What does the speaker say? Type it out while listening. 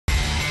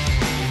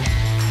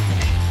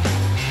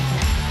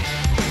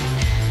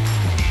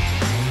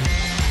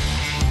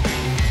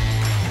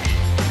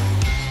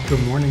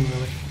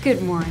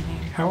Good morning.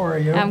 How are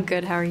you? I'm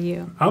good. How are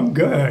you? I'm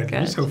good. Good.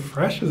 You're so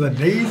fresh as a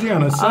daisy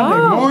on a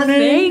Sunday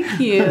morning. Thank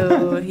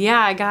you. Yeah,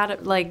 I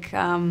got like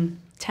 10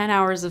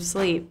 hours of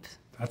sleep.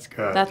 That's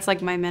good. That's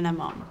like my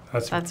minimum.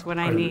 That's what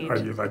I need.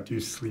 Do you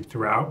sleep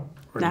throughout,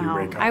 or do you No,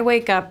 wake up? I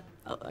wake up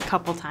a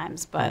couple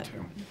times, but Me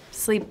too.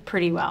 sleep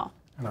pretty well.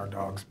 And our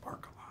dogs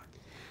bark a lot.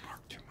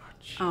 Bark too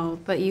much. Oh,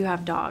 but you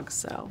have dogs,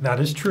 so. That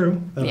is true.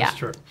 That is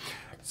true.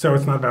 So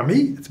it's not about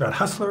me. It's about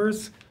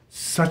Hustlers.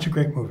 Such a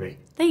great movie.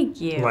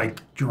 Thank you.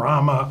 Like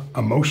drama,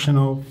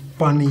 emotional,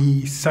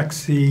 funny,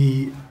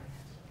 sexy.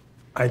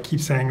 I keep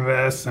saying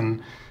this,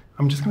 and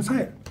I'm just gonna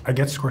say it. I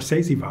get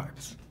Scorsese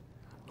vibes.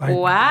 Like,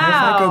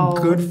 wow. It's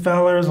like a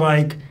Goodfellas,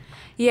 like.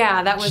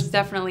 Yeah, that was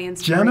definitely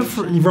inspiration.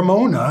 Jennifer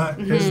Ramona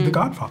is the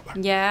Godfather.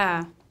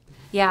 Yeah.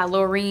 Yeah,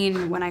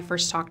 Laureen, when I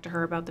first talked to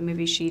her about the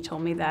movie, she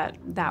told me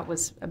that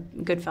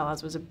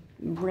Goodfellas was a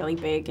really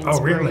big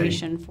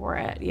inspiration for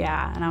it.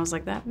 Yeah, and I was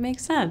like, that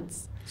makes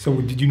sense. So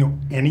did you know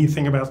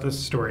anything about this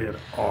story at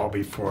all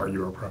before you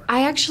were approached?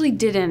 I actually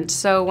didn't.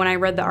 So when I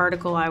read the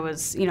article, I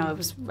was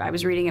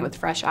reading it with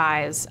fresh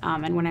eyes,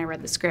 and when I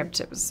read the script,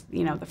 it was,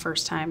 the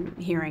first time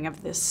hearing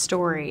of this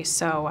story.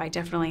 So I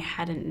definitely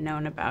hadn't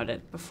known about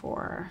it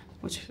before,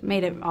 which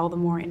made it all the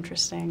more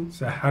interesting.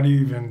 So how do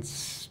you even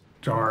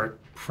start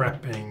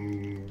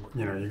prepping?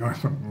 You're going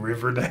from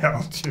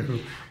Riverdale to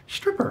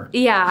stripper.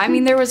 Yeah, I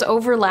mean, there was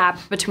overlap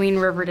between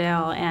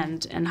Riverdale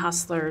and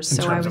Hustlers.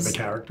 In terms of the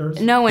characters?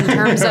 No, in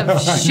terms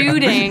of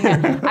shooting.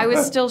 I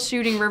was still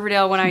shooting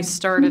Riverdale when I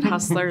started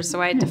Hustlers,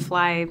 so I had to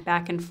fly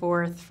back and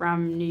forth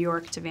from New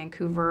York to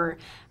Vancouver.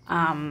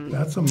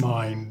 That's a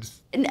mind.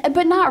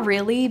 But not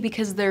really,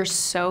 because they're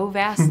so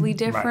vastly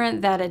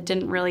different that it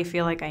didn't really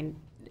feel like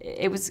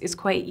it's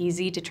quite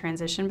easy to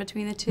transition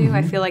between the two.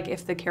 I feel like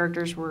if the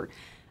characters were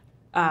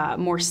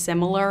more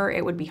similar,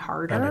 it would be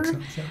harder. That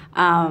makes sense,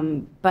 yeah.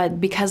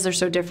 But because they're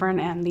so different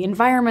and the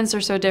environments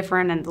are so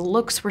different and the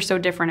looks were so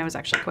different, it was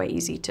actually quite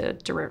easy to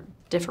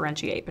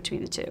differentiate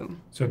between the two.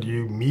 So do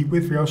you meet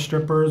with real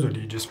strippers, or do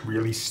you just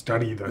really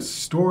study the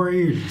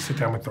story, or do you sit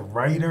down with the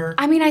writer?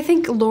 I mean, I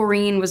think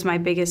Laureen was my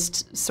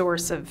biggest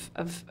source of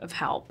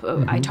help.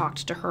 I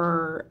talked to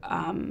her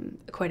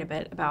quite a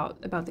bit about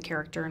the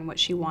character and what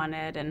she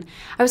wanted, and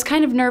I was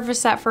kind of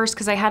nervous at first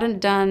because I hadn't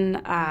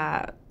done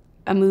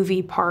a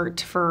movie part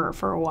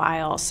for a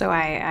while, so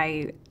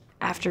I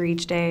after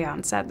each day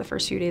on set, the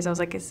first few days, I was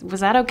like, was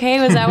that okay?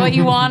 Was that what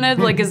you wanted?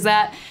 Like, is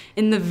that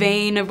in the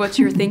vein of what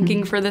you're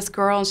thinking for this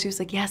girl? And she was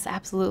like, yes,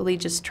 absolutely,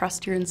 just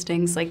trust your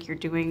instincts, like you're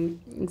doing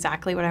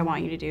exactly what I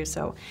want you to do.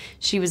 So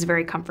she was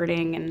very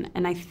comforting,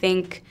 and I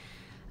think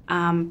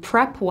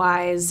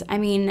prep-wise, I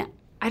mean,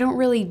 I don't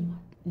really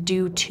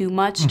do too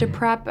much to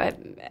prep.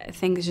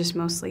 Things just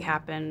mostly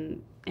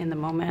happen in the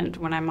moment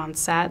when I'm on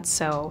set.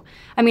 So,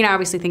 I mean, I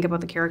obviously think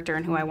about the character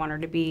and who I want her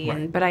to be,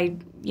 but I,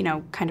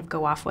 kind of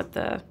go off what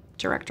the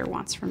director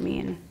wants from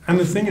me. And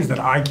the thing is that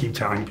I keep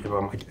telling people,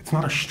 I'm like, it's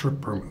not a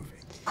stripper movie.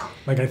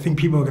 Like, I think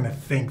people are gonna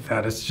think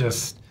that it's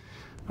just,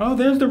 oh,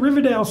 there's the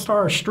Riverdale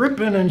star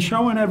stripping and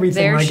showing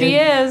everything. There like she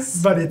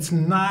is. But it's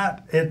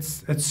not,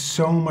 it's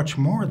so much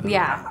more than that.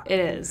 Yeah, it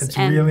is. It's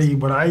really,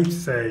 what I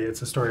say,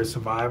 it's a story of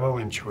survival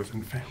and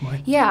chosen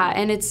family. Yeah,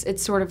 and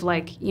it's sort of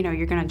like,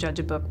 you're gonna judge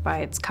a book by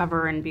its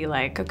cover and be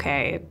like,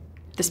 okay,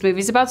 this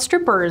movie's about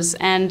strippers.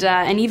 And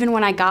even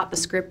when I got the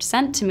script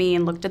sent to me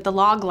and looked at the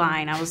log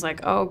line, I was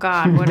like, oh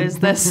God, what is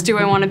this? Do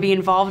I want to be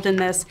involved in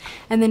this?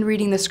 And then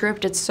reading the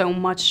script, it's so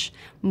much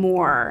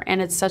more, and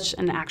it's such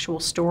an actual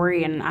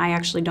story, and I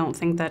actually don't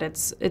think that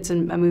it's a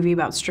movie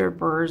about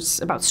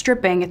strippers, about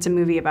stripping. It's a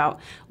movie about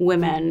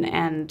women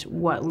and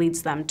what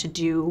leads them to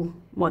do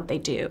what they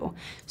do.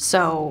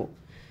 So,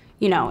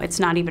 it's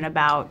not even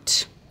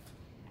about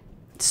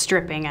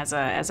stripping as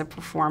a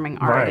performing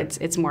art. Right.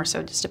 It's more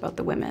so just about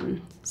the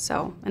women.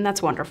 So, and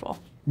that's wonderful.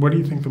 What do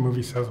you think the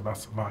movie says about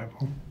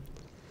survival?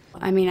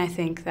 I mean, I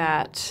think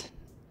that,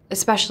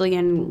 especially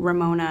in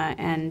Ramona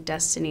and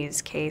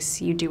Destiny's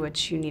case, you do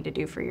what you need to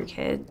do for your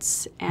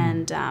kids.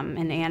 And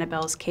in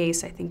Annabelle's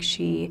case, I think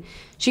she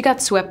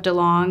got swept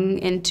along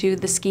into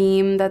the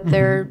scheme that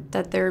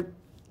they're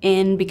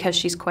in because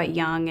she's quite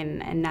young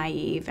and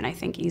naive, and I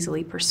think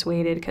easily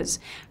persuaded because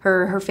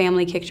her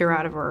family kicked her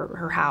out of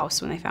her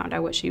house when they found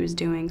out what she was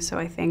doing. So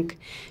I think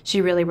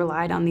she really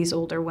relied on these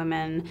older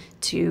women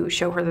to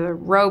show her the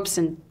ropes,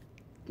 and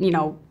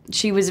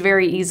she was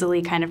very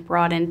easily kind of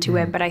brought into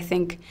it. But I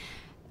think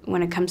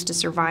when it comes to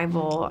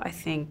survival, I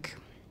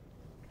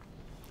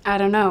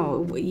don't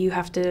know, you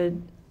have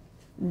to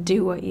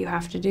do what you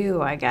have to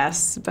do, I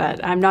guess.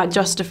 But I'm not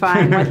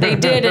justifying what they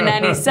did in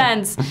any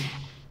sense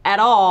at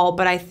all,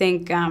 but I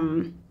think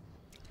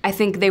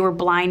they were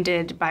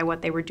blinded by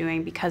what they were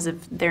doing because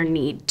of their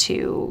need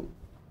to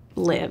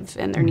live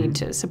and their need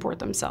to support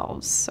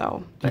themselves.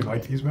 So, Do you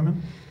like these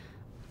women?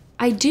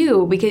 I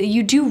do, because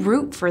you do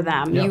root for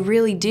them. Yeah. You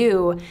really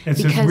do.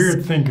 It's this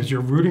weird thing because you're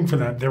rooting for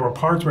them. There were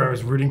parts where I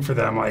was rooting for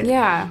them, like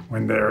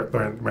when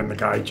the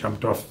guy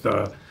jumped off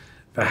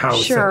the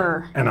house.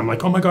 Sure. And I'm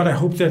like, oh my God, I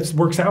hope that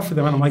works out for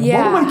them. And I'm like,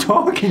 Yeah. what am I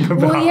talking about?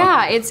 Well,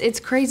 yeah, it's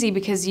crazy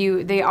because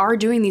they are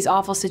doing these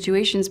awful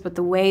situations, but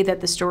the way that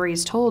the story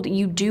is told,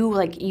 you do,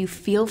 like, you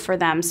feel for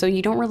them. So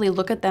you don't really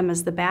look at them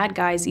as the bad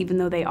guys, even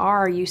though they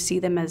are. You see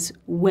them as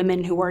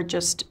women who are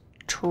just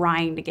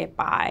trying to get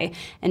by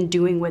and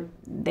doing what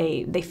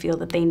they feel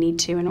that they need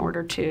to in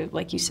order to,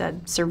 like you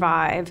said,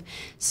 survive.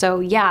 So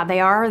yeah, they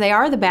are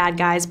the bad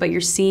guys, but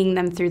you're seeing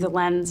them through the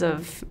lens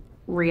of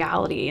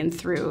reality and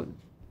through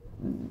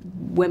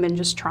women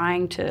just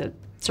trying to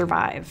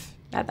survive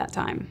at that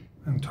time.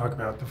 And talk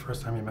about the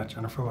first time you met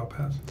Jennifer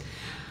Lopez.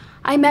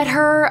 I met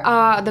her,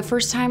 the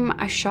first time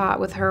I shot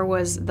with her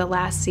was the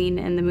last scene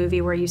in the movie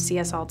where you see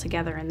us all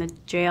together in the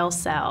jail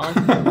cell.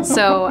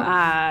 So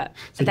I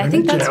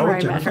think that's where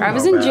I met her. I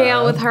was in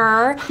jail with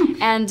her,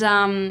 and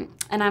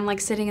I'm like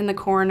sitting in the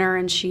corner,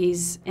 and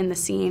she's in the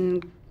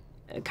scene.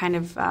 Kind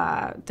of,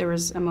 there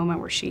was a moment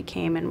where she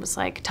came and was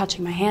like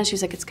touching my hand. She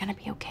was like, "It's gonna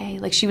be okay."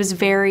 Like she was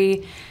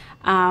very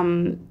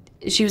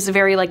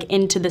like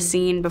into the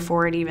scene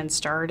before it even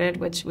started,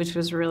 which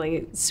was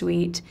really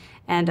sweet.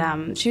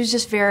 And she was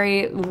just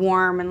very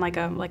warm and like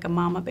a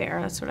mama bear.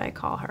 That's what I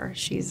call her.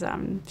 She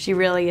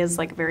really is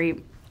like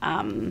very.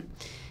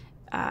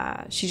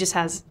 She just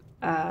has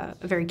a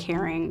very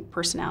caring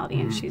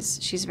personality, and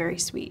she's very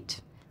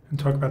sweet. And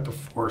talk about the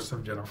force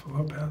of Jennifer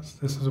Lopez.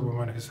 This is a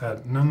woman who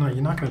said, no,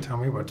 you're not going to tell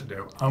me what to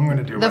do. I'm going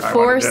to do what I want to do. The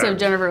force of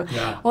Jennifer.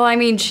 Yeah. Well, I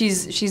mean,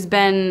 she's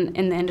been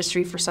in the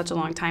industry for such a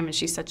long time, and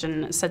she's such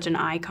an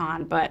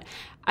icon. But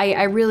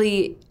I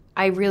really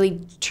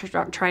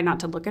try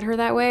not to look at her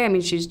that way. I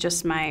mean,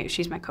 she's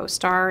my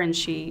co-star, and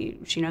she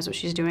knows what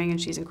she's doing,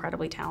 and she's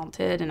incredibly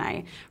talented. And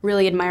I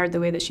really admired the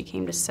way that she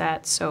came to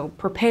set, so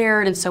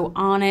prepared and so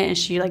on it, and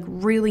she like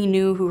really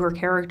knew who her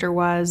character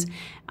was.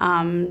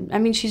 I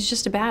mean, she's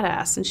just a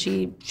badass, and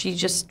she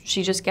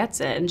just gets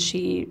it, and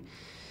she's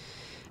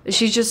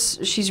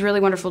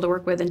really wonderful to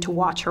work with, and to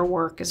watch her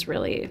work is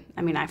really.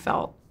 I mean, I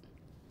felt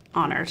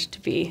honored to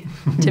be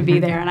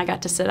there, and I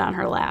got to sit on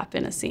her lap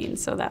in a scene,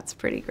 so that's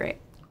pretty great.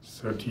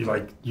 So do you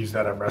like use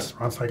that at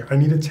restaurants? Like, I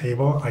need a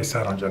table. I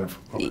sat on Jennifer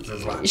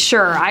Lopez's lap.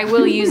 Sure, I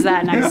will use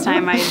that next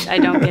time I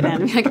don't get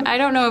in. Like, I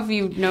don't know if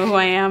you know who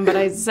I am, but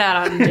I sat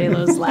on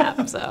J-Lo's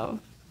lap,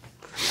 so.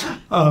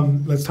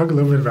 Let's talk a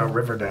little bit about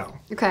Riverdale.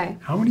 Okay.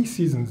 How many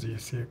seasons do you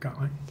see it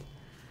going?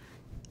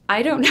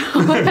 I don't know.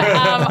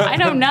 I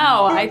don't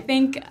know.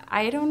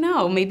 I don't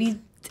know. Maybe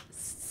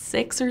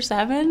 6 or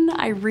 7.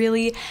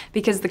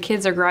 Because the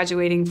kids are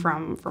graduating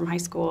from high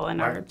school and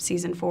are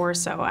season 4,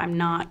 so I'm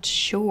not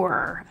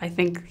sure. I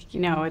think,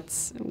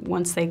 it's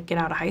once they get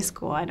out of high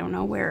school, I don't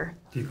know where.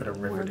 Do you go to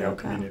Riverdale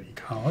Community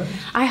College?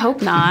 I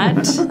hope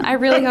not. I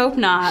really hope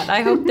not.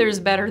 I hope there's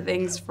better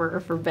things for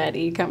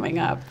Betty coming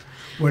up.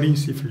 What do you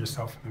see for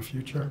yourself in the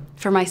future?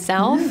 For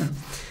myself?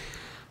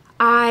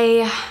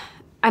 Yeah.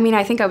 I mean,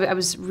 I think I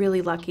was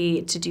really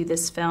lucky to do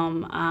this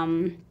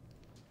film.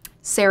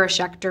 Sarah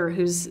Schechter,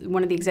 who's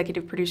one of the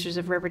executive producers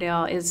of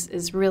Riverdale,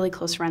 is really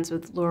close friends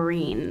with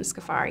Laureen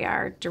Scafari,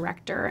 our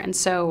director. And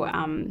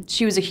so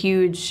she was a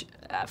huge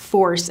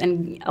force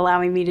in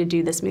allowing me to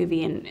do this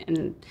movie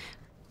and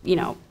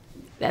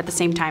at the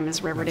same time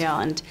as Riverdale.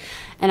 And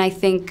I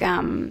think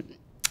I'm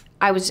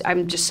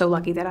just so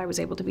lucky that I was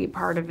able to be a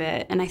part of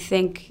it. And I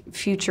think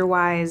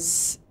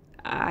future-wise,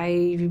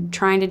 I'm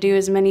trying to do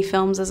as many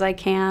films as I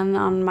can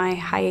on my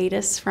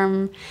hiatus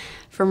from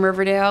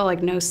Riverdale,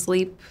 like no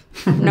sleep,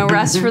 no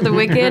rest for the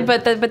wicked,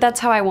 but that's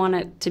how I want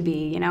it to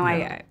be.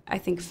 I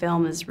think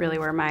film is really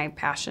where my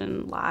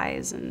passion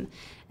lies, and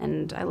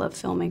I love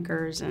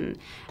filmmakers, and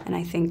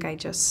I think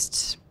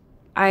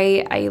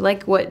I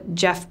like what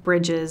Jeff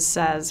Bridges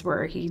says,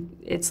 where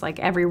it's like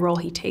every role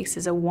he takes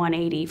is a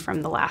 180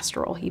 from the last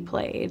role he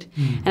played.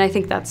 And I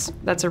think that's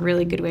a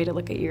really good way to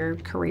look at your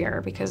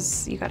career,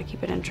 because you got to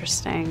keep it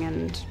interesting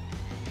and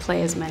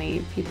play as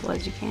many people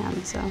as you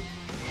can. So.